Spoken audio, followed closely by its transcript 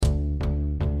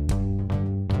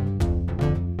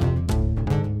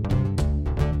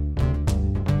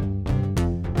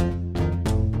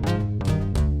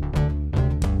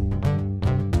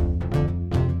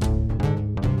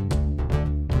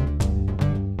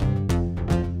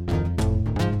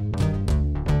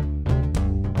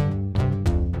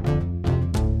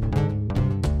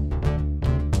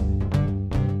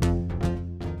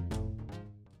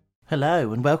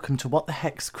Hello and welcome to What the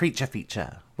Heck's Creature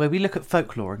Feature, where we look at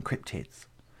folklore and cryptids.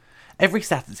 Every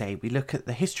Saturday we look at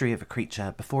the history of a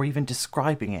creature before even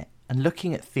describing it and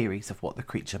looking at theories of what the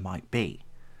creature might be.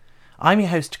 I'm your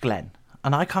host Glenn,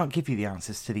 and I can't give you the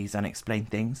answers to these unexplained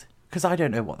things, because I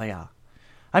don't know what they are.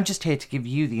 I'm just here to give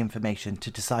you the information to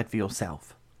decide for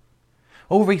yourself.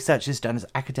 All research is done as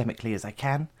academically as I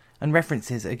can, and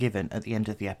references are given at the end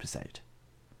of the episode.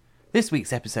 This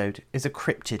week's episode is a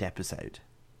cryptid episode.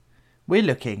 We're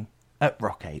looking at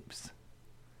rock apes.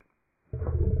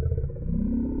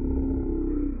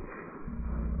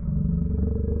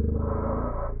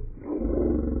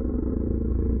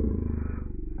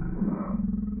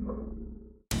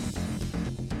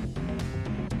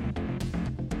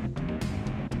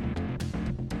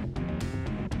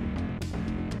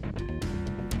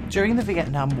 During the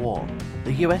Vietnam War,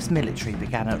 the US military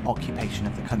began an occupation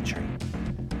of the country.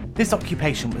 This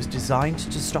occupation was designed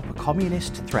to stop a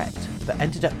communist threat, but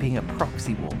ended up being a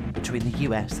proxy war between the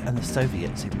US and the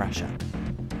Soviets in Russia.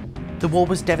 The war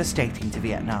was devastating to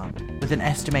Vietnam, with an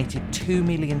estimated 2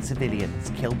 million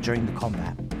civilians killed during the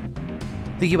combat.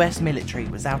 The US military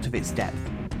was out of its depth,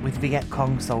 with Viet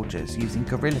Cong soldiers using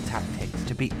guerrilla tactics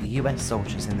to beat the US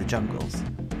soldiers in the jungles.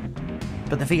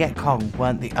 But the Viet Cong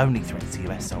weren't the only threat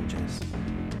to US soldiers.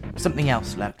 Something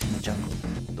else lurked in the jungle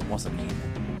that wasn't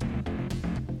human.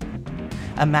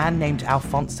 A man named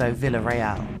Alfonso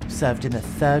Villarreal served in the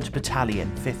 3rd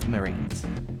Battalion, 5th Marines.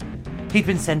 He'd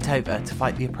been sent over to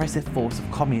fight the oppressive force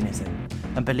of communism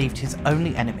and believed his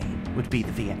only enemy would be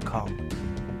the Viet Cong.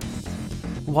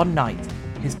 One night,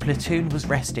 his platoon was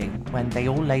resting when they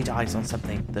all laid eyes on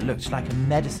something that looked like a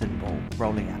medicine ball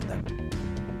rolling at them.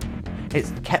 It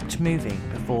kept moving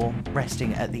before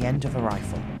resting at the end of a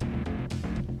rifle.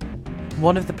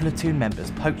 One of the platoon members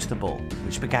poked the ball,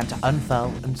 which began to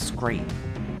unfurl and scream.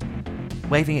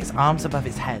 Waving its arms above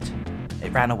its head,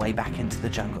 it ran away back into the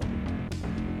jungle.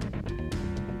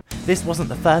 This wasn't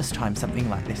the first time something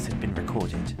like this had been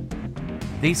recorded.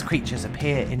 These creatures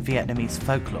appear in Vietnamese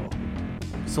folklore,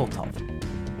 sort of.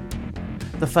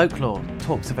 The folklore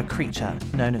talks of a creature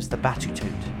known as the Batutut,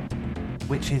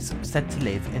 which is said to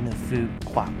live in the Phu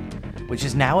Quoc, which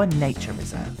is now a nature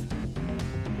reserve.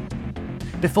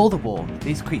 Before the war,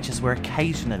 these creatures were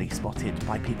occasionally spotted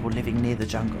by people living near the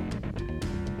jungle.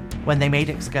 When they made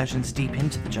excursions deep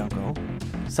into the jungle,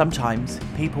 sometimes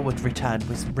people would return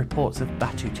with reports of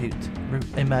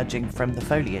Batutut emerging from the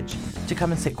foliage to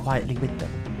come and sit quietly with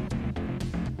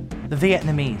them. The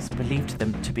Vietnamese believed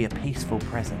them to be a peaceful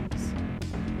presence.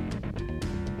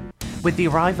 With the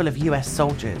arrival of US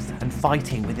soldiers and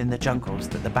fighting within the jungles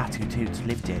that the Batutut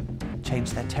lived in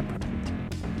changed their temperament.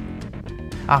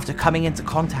 After coming into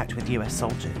contact with US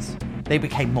soldiers, they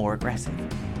became more aggressive.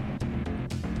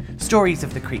 Stories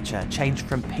of the creature changed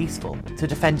from peaceful to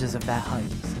defenders of their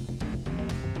homes.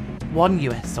 One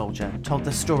US soldier told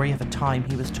the story of a time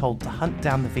he was told to hunt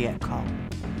down the Viet Cong.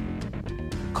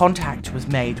 Contact was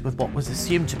made with what was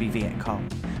assumed to be Viet Cong,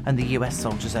 and the US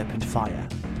soldiers opened fire.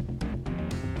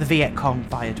 The Viet Cong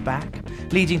fired back,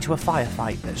 leading to a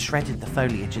firefight that shredded the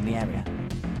foliage in the area.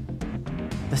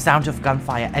 The sound of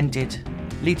gunfire ended,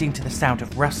 leading to the sound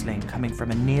of rustling coming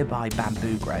from a nearby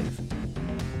bamboo grove.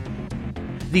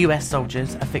 The US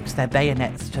soldiers affixed their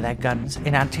bayonets to their guns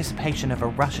in anticipation of a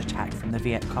rush attack from the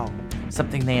Viet Cong,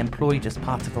 something they employed as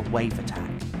part of a wave attack.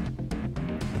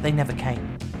 But they never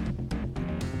came.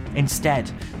 Instead,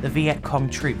 the Viet Cong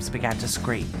troops began to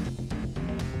scream.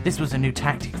 This was a new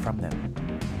tactic from them.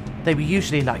 They were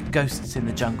usually like ghosts in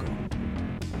the jungle.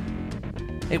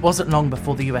 It wasn't long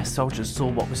before the US soldiers saw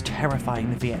what was terrifying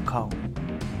the Viet Cong.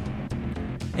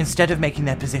 Instead of making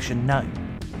their position known,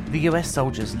 the US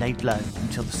soldiers laid low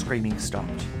until the screaming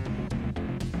stopped.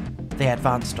 They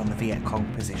advanced on the Viet Cong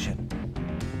position.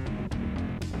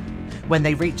 When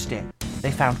they reached it,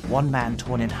 they found one man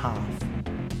torn in half.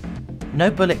 No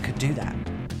bullet could do that.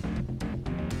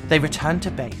 They returned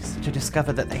to base to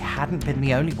discover that they hadn't been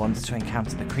the only ones to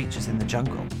encounter the creatures in the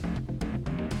jungle.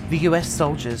 The US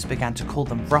soldiers began to call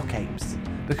them rock apes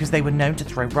because they were known to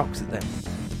throw rocks at them,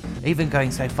 even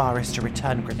going so far as to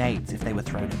return grenades if they were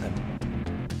thrown at them.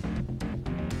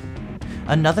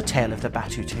 Another tale of the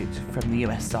Batutut from the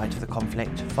US side of the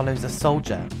conflict follows a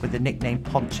soldier with the nickname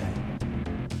Poncho.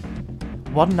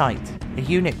 One night, a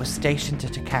unit was stationed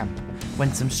at a camp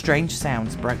when some strange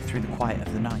sounds broke through the quiet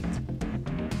of the night.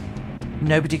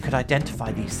 Nobody could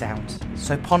identify these sounds,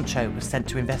 so Poncho was sent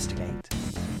to investigate.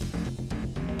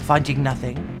 Finding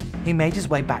nothing, he made his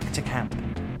way back to camp.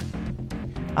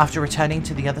 After returning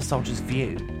to the other soldiers'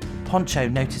 view, Poncho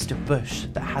noticed a bush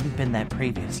that hadn't been there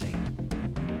previously.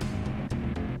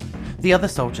 The other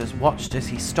soldiers watched as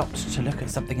he stopped to look at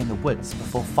something in the woods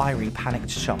before firing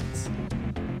panicked shots.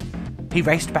 He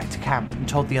raced back to camp and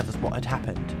told the others what had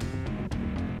happened.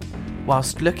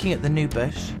 Whilst looking at the new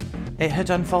bush, it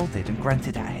had unfolded and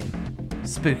grunted at him,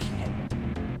 spooking him.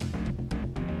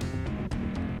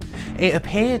 It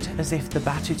appeared as if the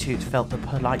Batutut felt that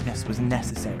politeness was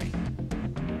necessary.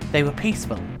 They were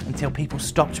peaceful until people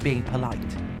stopped being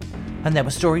polite, and there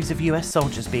were stories of US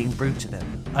soldiers being rude to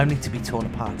them, only to be torn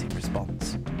apart in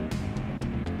response.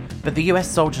 But the US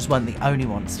soldiers weren't the only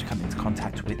ones to come into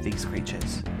contact with these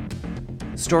creatures.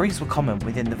 Stories were common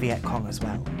within the Viet Cong as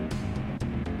well.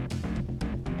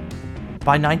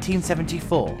 By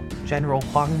 1974, General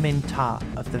Hoang Minh Ta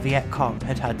of the Viet Cong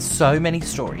had heard so many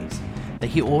stories that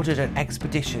he ordered an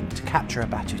expedition to capture a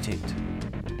Batutut.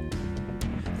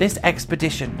 This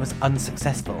expedition was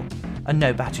unsuccessful, and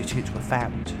no Batutut were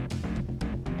found.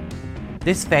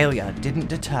 This failure didn't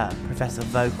deter Professor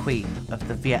Vo Queen of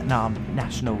the Vietnam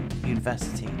National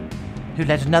University, who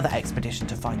led another expedition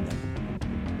to find them.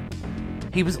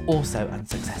 He was also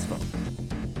unsuccessful.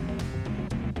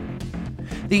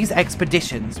 These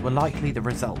expeditions were likely the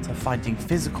result of finding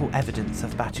physical evidence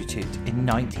of Batutut in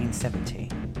 1970.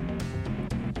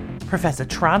 Professor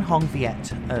Tran Hong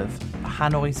Viet of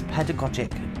Hanoi's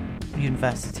Pedagogic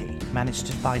University managed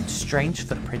to find strange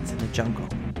footprints in the jungle.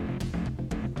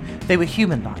 They were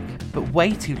human-like, but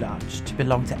way too large to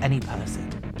belong to any person.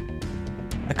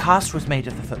 A cast was made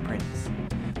of the footprints,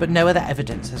 but no other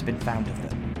evidence has been found of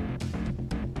them.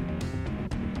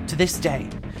 To this day,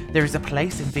 there is a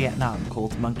place in Vietnam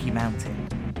called Monkey Mountain.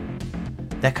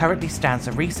 There currently stands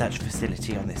a research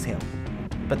facility on this hill,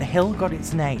 but the hill got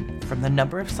its name from the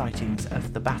number of sightings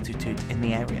of the Batutut in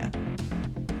the area.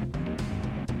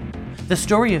 The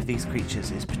story of these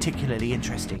creatures is particularly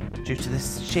interesting due to the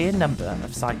sheer number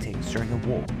of sightings during a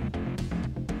war.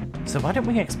 So why don't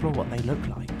we explore what they look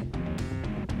like?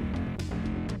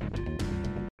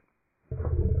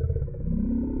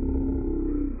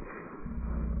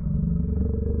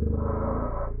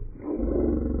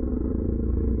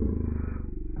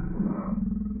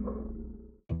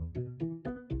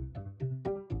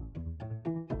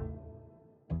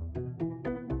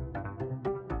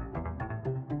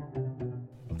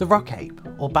 The rock ape,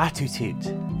 or Batutut,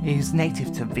 is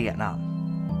native to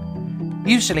Vietnam.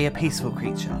 Usually a peaceful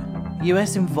creature,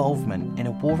 US involvement in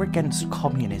a war against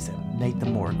communism made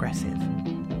them more aggressive.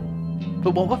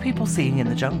 But what were people seeing in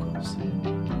the jungles?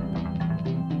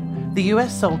 The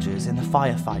US soldiers in the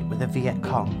firefight with the Viet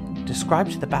Cong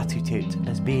described the Batutut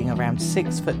as being around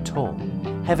 6 foot tall,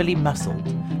 heavily muscled,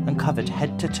 and covered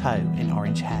head to toe in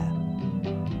orange hair.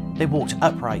 They walked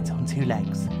upright on 2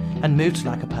 legs and moved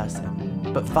like a person,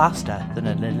 but faster than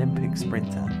an Olympic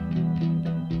sprinter.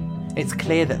 It's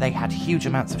clear that they had huge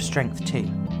amounts of strength too,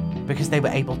 because they were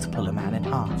able to pull a man in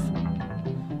half.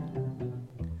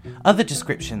 Other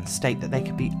descriptions state that they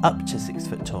could be up to 6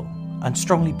 foot tall and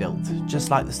strongly built, just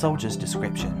like the soldiers'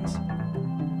 descriptions.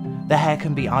 The hair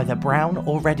can be either brown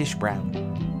or reddish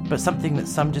brown, but something that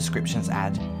some descriptions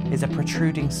add is a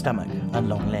protruding stomach and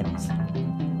long limbs.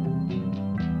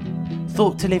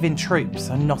 Thought to live in troops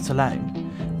and not alone,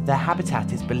 their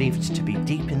habitat is believed to be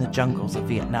deep in the jungles of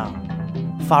Vietnam,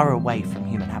 far away from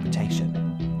human habitation.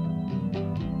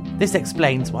 This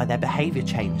explains why their behaviour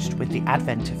changed with the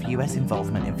advent of US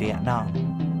involvement in Vietnam.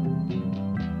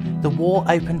 The war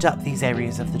opened up these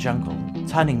areas of the jungle,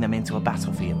 turning them into a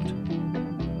battlefield.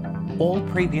 All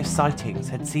previous sightings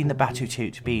had seen the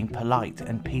Batutut being polite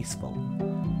and peaceful,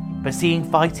 but seeing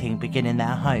fighting begin in their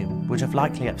home would have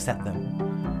likely upset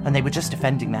them, and they were just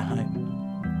defending their home.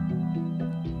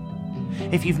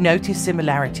 If you've noticed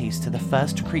similarities to the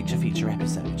first creature feature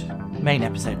episode, main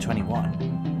episode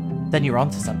 21, then you're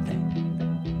onto something.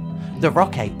 The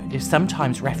rock ape is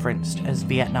sometimes referenced as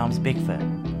Vietnam's Bigfoot.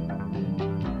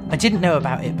 I didn't know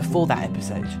about it before that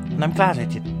episode, and I'm glad I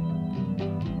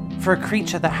didn't. For a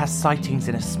creature that has sightings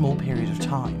in a small period of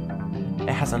time,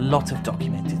 it has a lot of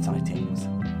documented sightings.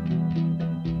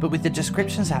 But with the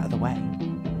descriptions out of the way,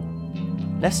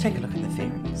 let's take a look at the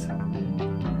theories.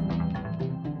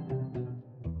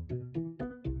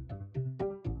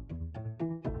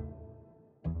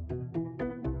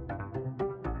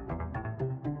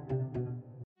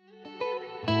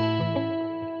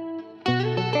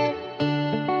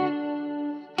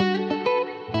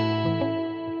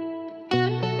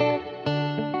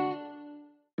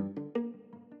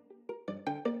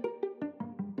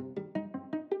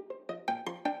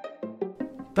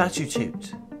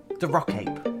 Batutut, the rock ape,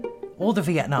 or the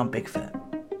Vietnam Bigfoot.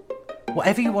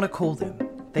 Whatever you want to call them,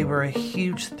 they were a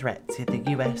huge threat to the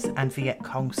US and Viet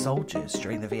Cong soldiers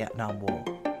during the Vietnam War.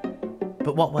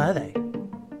 But what were they?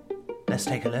 Let's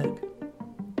take a look.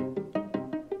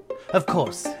 Of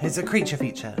course, it's a creature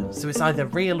feature, so it's either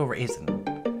real or it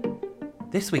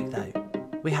isn't. This week though,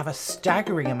 we have a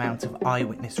staggering amount of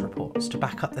eyewitness reports to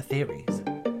back up the theories.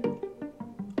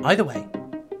 Either way,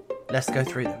 let's go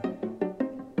through them.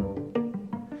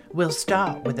 We'll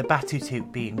start with the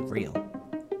Batutu being real.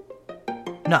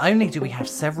 Not only do we have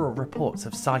several reports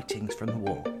of sightings from the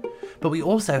war, but we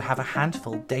also have a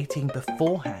handful dating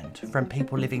beforehand from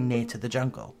people living near to the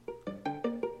jungle.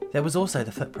 There was also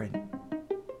the footprint.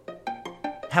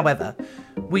 However,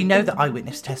 we know that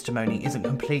eyewitness testimony isn't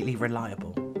completely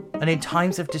reliable, and in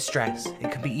times of distress,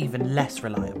 it can be even less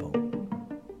reliable.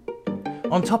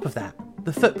 On top of that,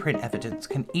 the footprint evidence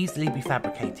can easily be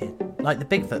fabricated, like the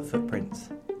Bigfoot footprints.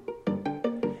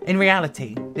 In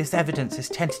reality, this evidence is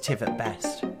tentative at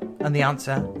best, and the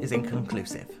answer is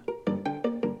inconclusive.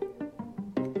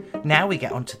 Now we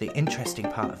get onto the interesting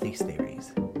part of these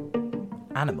theories.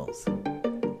 Animals.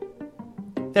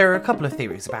 There are a couple of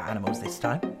theories about animals this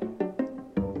time.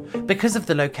 Because of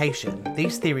the location,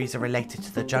 these theories are related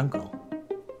to the jungle.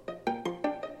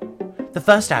 The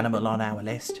first animal on our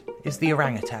list is the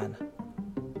orangutan.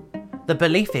 The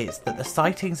belief is that the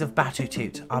sightings of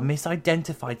Batutu are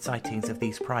misidentified sightings of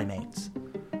these primates.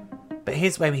 But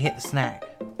here's where we hit the snag.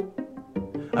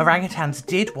 Orangutans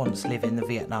did once live in the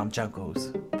Vietnam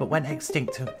jungles, but went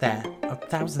extinct there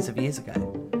thousands of years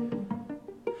ago.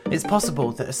 It's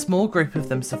possible that a small group of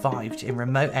them survived in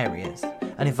remote areas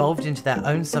and evolved into their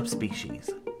own subspecies.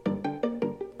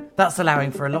 That's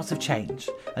allowing for a lot of change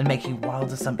and making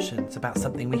wild assumptions about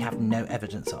something we have no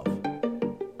evidence of.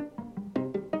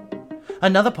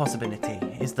 Another possibility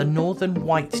is the northern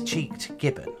white-cheeked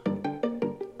gibbon.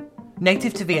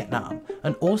 Native to Vietnam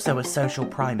and also a social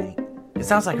primate, it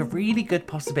sounds like a really good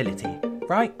possibility,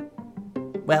 right?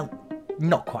 Well,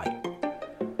 not quite.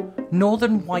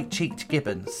 Northern white-cheeked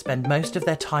gibbons spend most of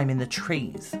their time in the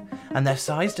trees, and their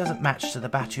size doesn't match to the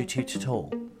Batutu at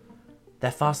all. They're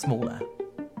far smaller.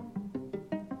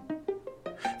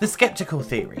 The skeptical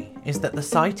theory is that the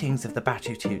sightings of the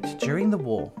Batutu during the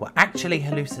war were actually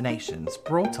hallucinations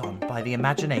brought on by the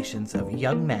imaginations of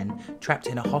young men trapped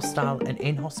in a hostile and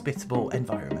inhospitable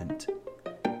environment.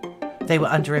 They were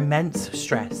under immense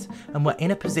stress and were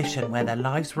in a position where their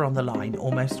lives were on the line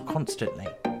almost constantly.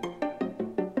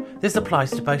 This applies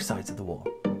to both sides of the war.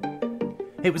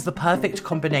 It was the perfect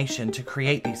combination to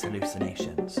create these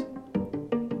hallucinations.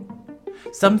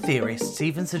 Some theorists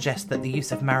even suggest that the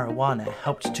use of marijuana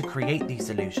helped to create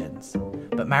these illusions,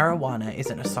 but marijuana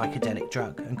isn't a psychedelic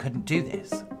drug and couldn't do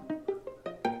this.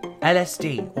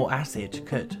 LSD or acid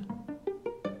could.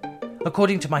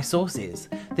 According to my sources,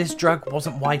 this drug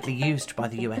wasn't widely used by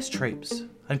the US troops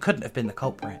and couldn't have been the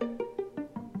culprit.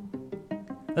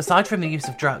 Aside from the use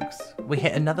of drugs, we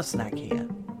hit another snag here.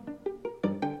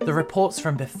 The reports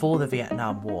from before the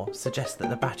Vietnam War suggest that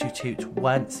the Batutu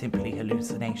weren't simply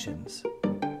hallucinations.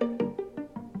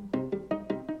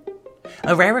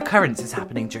 A rare occurrence is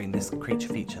happening during this creature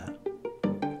feature.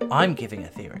 I'm giving a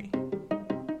theory.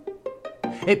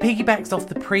 It piggybacks off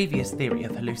the previous theory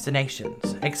of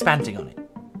hallucinations, expanding on it.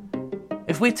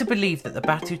 If we're to believe that the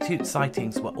Batutu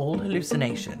sightings were all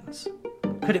hallucinations,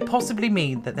 could it possibly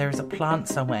mean that there is a plant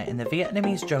somewhere in the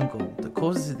Vietnamese jungle that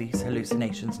causes these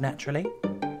hallucinations naturally?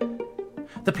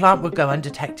 The plant would go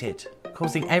undetected,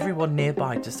 causing everyone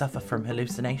nearby to suffer from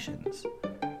hallucinations.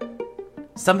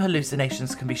 Some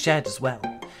hallucinations can be shared as well,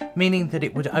 meaning that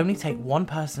it would only take one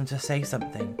person to say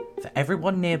something for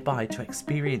everyone nearby to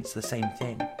experience the same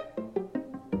thing.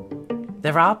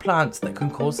 There are plants that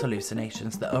can cause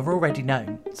hallucinations that are already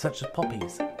known, such as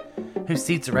poppies, whose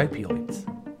seeds are opioids.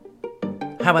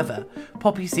 However,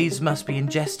 poppy seeds must be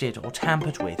ingested or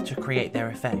tampered with to create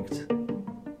their effect.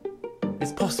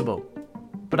 It's possible,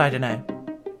 but I don't know.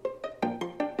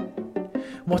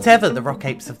 Whatever the rock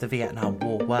apes of the Vietnam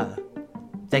War were,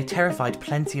 they terrified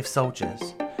plenty of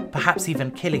soldiers, perhaps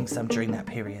even killing some during that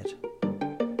period.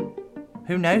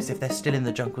 Who knows if they're still in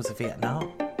the jungles of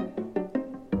Vietnam?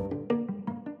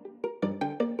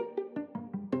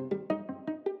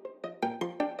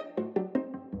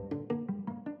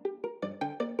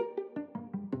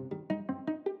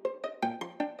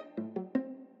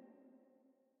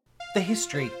 The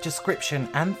history, description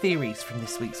and theories from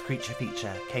this week's creature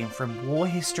feature came from War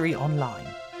History Online,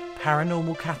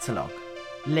 Paranormal Catalogue,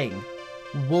 Ling,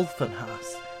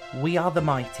 Wolfenhaus, We Are the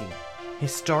Mighty,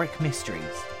 Historic Mysteries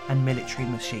and Military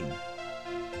Machine.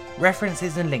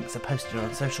 References and links are posted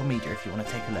on social media if you want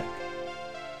to take a look.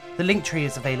 The link tree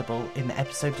is available in the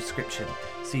episode description,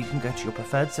 so you can go to your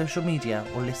preferred social media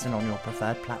or listen on your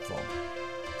preferred platform.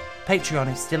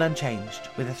 Patreon is still unchanged,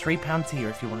 with a £3 tier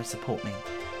if you want to support me,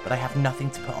 but I have nothing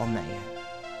to put on there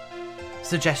yet.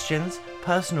 Suggestions,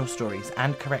 personal stories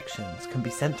and corrections can be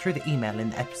sent through the email in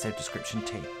the episode description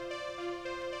too.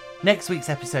 Next week's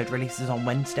episode releases on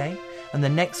Wednesday, and the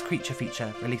next creature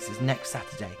feature releases next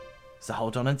Saturday, so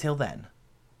hold on until then.